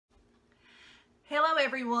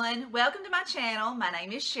everyone, welcome to my channel. My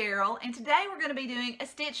name is Cheryl and today we're going to be doing a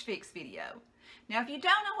Stitch Fix video. Now if you don't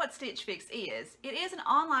know what Stitch Fix is, it is an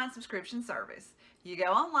online subscription service. You go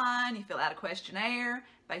online, you fill out a questionnaire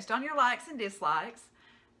based on your likes and dislikes.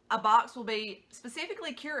 A box will be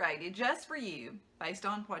specifically curated just for you based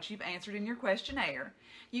on what you've answered in your questionnaire.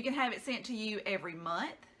 You can have it sent to you every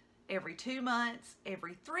month, every 2 months,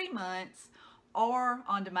 every 3 months, or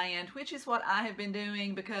on demand, which is what I have been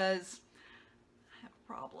doing because I have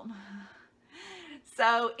a problem.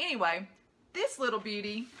 So anyway, this little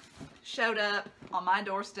beauty showed up on my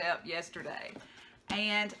doorstep yesterday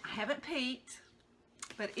and I haven't peeked,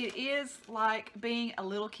 but it is like being a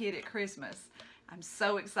little kid at Christmas. I'm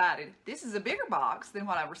so excited. This is a bigger box than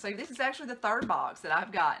what I've received. This is actually the 3rd box that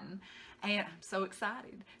I've gotten and I'm so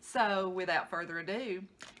excited. So without further ado,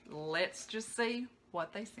 let's just see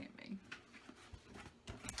what they sent me.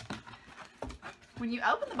 When you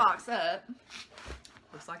open the box up,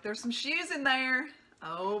 looks like there's some shoes in there.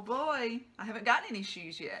 Oh boy, I haven't gotten any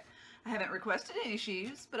shoes yet. I haven't requested any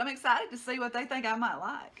shoes, but I'm excited to see what they think I might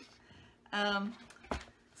like.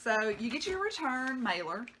 So you get your return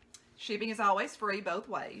mailer. Shipping is always free both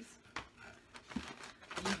ways.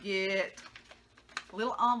 You get a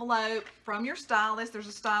little envelope from your stylist. There's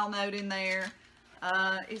a style note in there.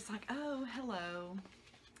 It's like, oh, hello.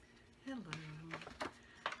 Hello.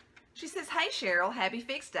 She says, hey Cheryl, happy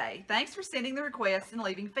Fix Day. Thanks for sending the requests and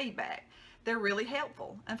leaving feedback. They're really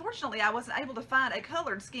helpful. Unfortunately, I wasn't able to find a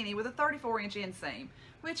colored skinny with a 34-inch inseam,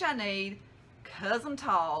 which I need because I'm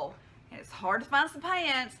tall and it's hard to find some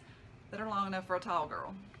pants that are long enough for a tall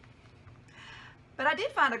girl. But I did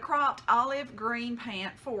find a cropped olive green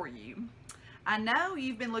pant for you. I know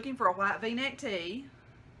you've been looking for a white V-neck tee,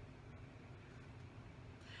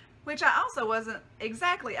 which I also wasn't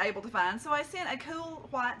exactly able to find, so I sent a cool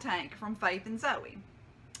white tank from Faith and Zoe.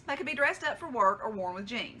 They could be dressed up for work or worn with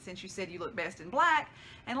jeans. Since you said you look best in black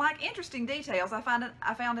and like interesting details, I found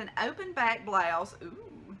an open back blouse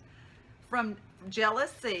from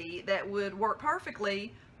Jealousy that would work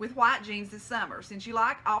perfectly with white jeans this summer. Since you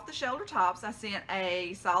like off the shoulder tops, I sent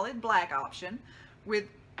a solid black option with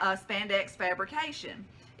spandex fabrication.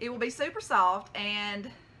 It will be super soft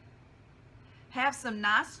and have some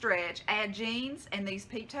nice stretch. Add jeans and these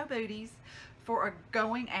peep toe booties for a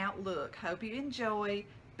going out look. Hope you enjoy.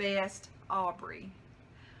 Best, Aubrey.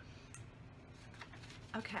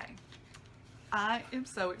 Okay, I am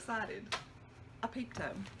so excited. A peep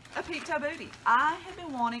toe booty. I have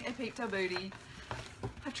been wanting a peep toe booty.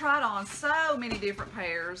 I've tried on so many different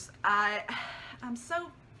pairs. I'm so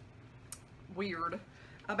weird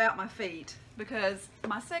about my feet because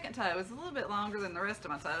my second toe is a little bit longer than the rest of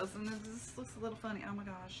my toes and this looks a little funny. Oh my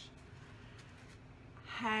gosh.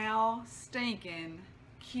 How stinking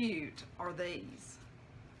cute are these?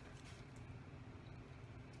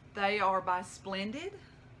 They are by Splendid.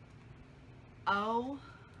 Oh,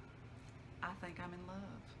 I think I'm in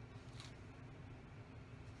love.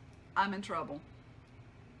 I'm in trouble.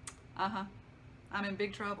 I'm in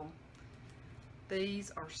big trouble.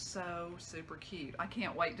 These are so super cute. I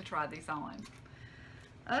can't wait to try these on.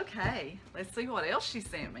 Okay, let's see what else she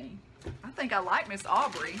sent me. I think I like Miss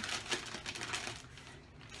Aubrey.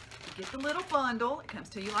 You get the little bundle. It comes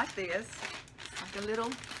to you like this. Like a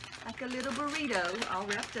little burrito all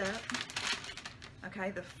wrapped up.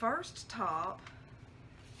 Okay, the first top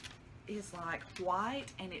is like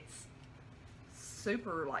white and it's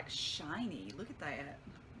super like shiny. Look at that.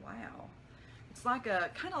 Wow. It's like a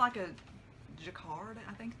kind of like a jacquard,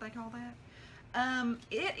 I think they call that.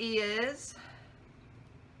 It is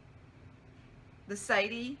the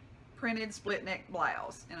Sadie printed split neck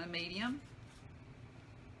blouse in a medium.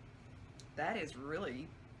 That is really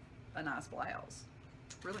a nice blouse.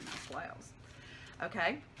 Really nice blouse.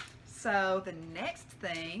 Okay, so the next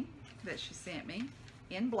thing that she sent me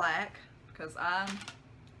in black, because I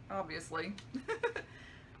obviously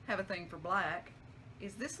have a thing for black,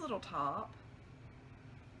 is this little top.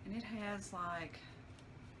 And it has like,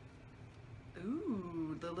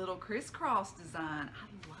 ooh, the little crisscross design.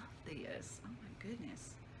 I love this. Oh my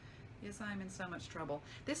goodness. Yes, I'm in so much trouble.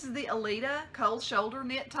 This is the Alita cold shoulder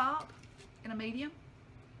knit top in a medium.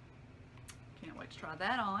 Can't wait to try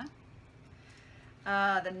that on.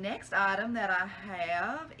 The next item that I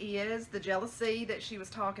have is the Jealousy that she was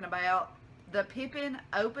talking about. The Pippin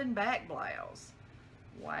open back blouse.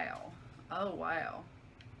 Wow. Oh, wow.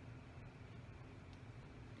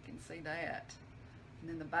 You can see that. And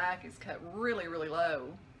then the back is cut really, really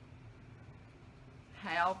low.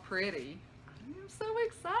 How pretty. I'm so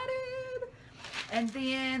excited. And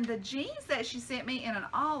then the jeans that she sent me in an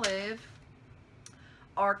olive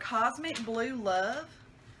are Cosmic Blue Love.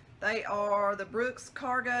 They are the Brooks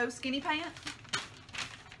Cargo Skinny Pant.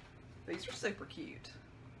 These are super cute.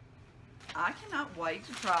 I cannot wait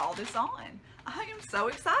to try all this on. I am so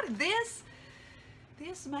excited. This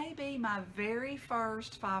may be my very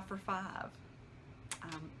first 5 for 5.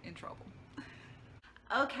 I'm in trouble.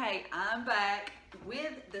 Okay, I'm back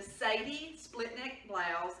with the Sadie split neck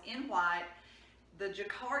blouse in white. The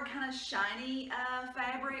jacquard kind of shiny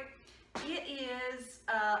fabric. It is,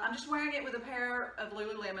 I'm just wearing it with a pair of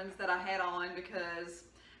Lululemons that I had on because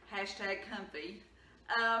 #comfy.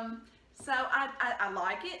 So I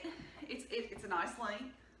like it. It's a nice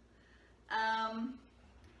length.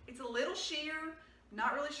 It's a little sheer.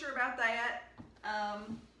 Not really sure about that.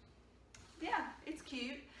 Yeah, it's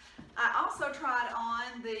cute. I also tried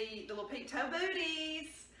on the little peak toe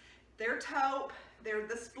booties. They're taupe. They're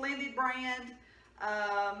the Splendid brand.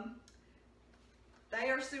 They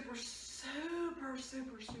are super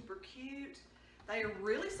cute. They are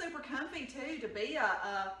really super comfy too to be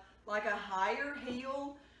like a higher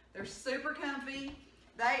heel. They're super comfy.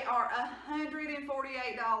 They are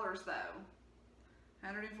 $148 though.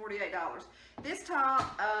 $148. This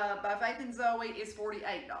top by Faith and Zoe is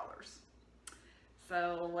 $48.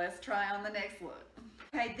 So let's try on the next look.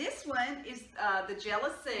 Okay, this one is the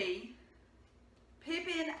Jealousy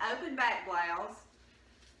Pippin open back blouse.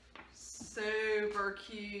 Super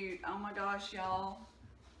cute. Oh my gosh, y'all.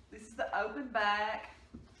 This is the open back.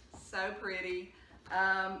 So pretty.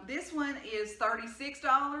 This one is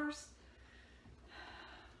 $36.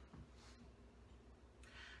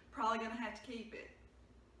 Probably gonna have to keep it.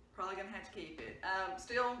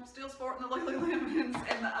 Still sporting the Lululemons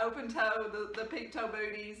and the open toe, the peak toe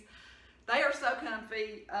booties. They are so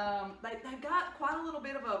comfy. They've got quite a little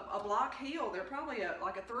bit of a block heel. They're probably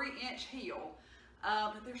like a 3-inch heel.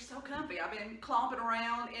 But they're so comfy. I've been clomping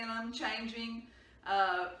around in them, changing.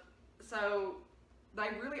 So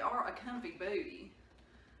they really are a comfy booty.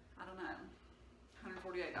 I don't know,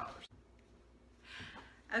 $148.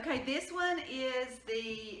 Okay, this one is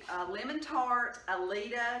the Lemon Tart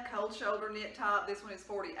Alita Cold Shoulder Knit Top. This one is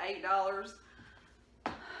 $48. I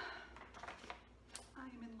am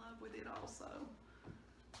in love with it also.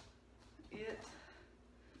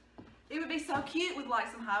 It would be so cute with like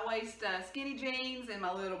some high-waist skinny jeans and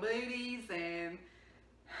my little booties, and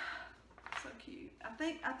so cute. I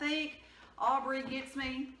think Aubrey gets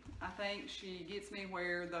me. I think she gets me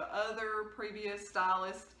where the other previous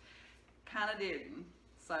stylist kind of didn't.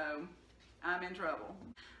 So I'm in trouble.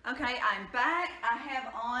 Okay, I'm back. I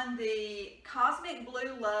have on the Cosmic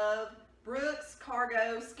Blue Love Brooks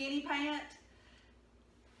Cargo Skinny Pant.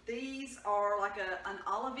 These are like an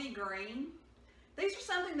olivey green. These are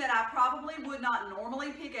something that I probably would not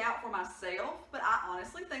normally pick out for myself, but I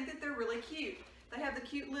honestly think that they're really cute. They have the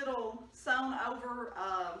cute little sewn over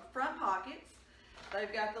front pockets.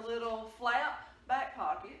 They've got the little flap back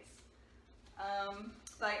pockets.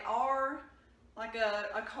 They are like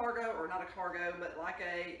a cargo, or not a cargo, but like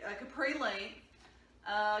a capri length.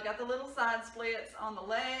 Got the little side splits on the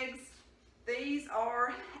legs. These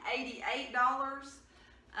are $88.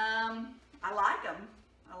 I like them.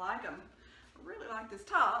 I really like this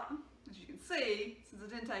top, as you can see, since I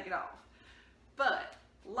didn't take it off. But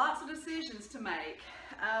lots of decisions to make.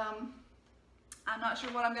 I'm not sure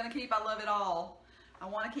what I'm going to keep. I love it all. I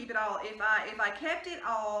want to keep it all. If I kept it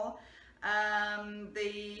all,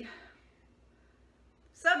 the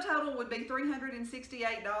subtotal would be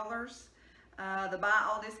 $368. The buy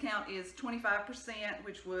all discount is 25%,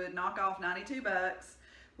 which would knock off $92,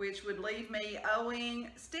 which would leave me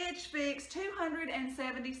owing Stitch Fix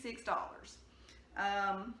 $276.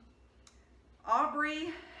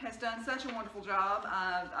 Aubrey has done such a wonderful job.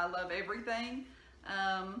 I love everything.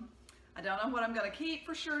 I don't know what I'm going to keep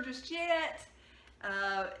for sure just yet.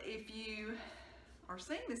 If you are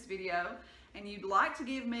seeing this video and you'd like to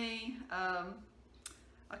give me a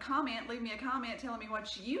comment, leave me a comment telling me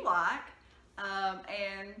what you like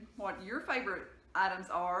and what your favorite items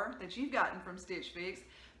are that you've gotten from Stitch Fix,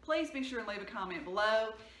 please be sure and leave a comment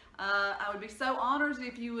below. I would be so honored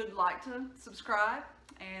if you would like to subscribe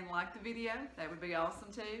and like the video. That would be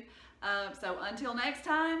awesome too. So until next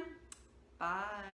time, bye.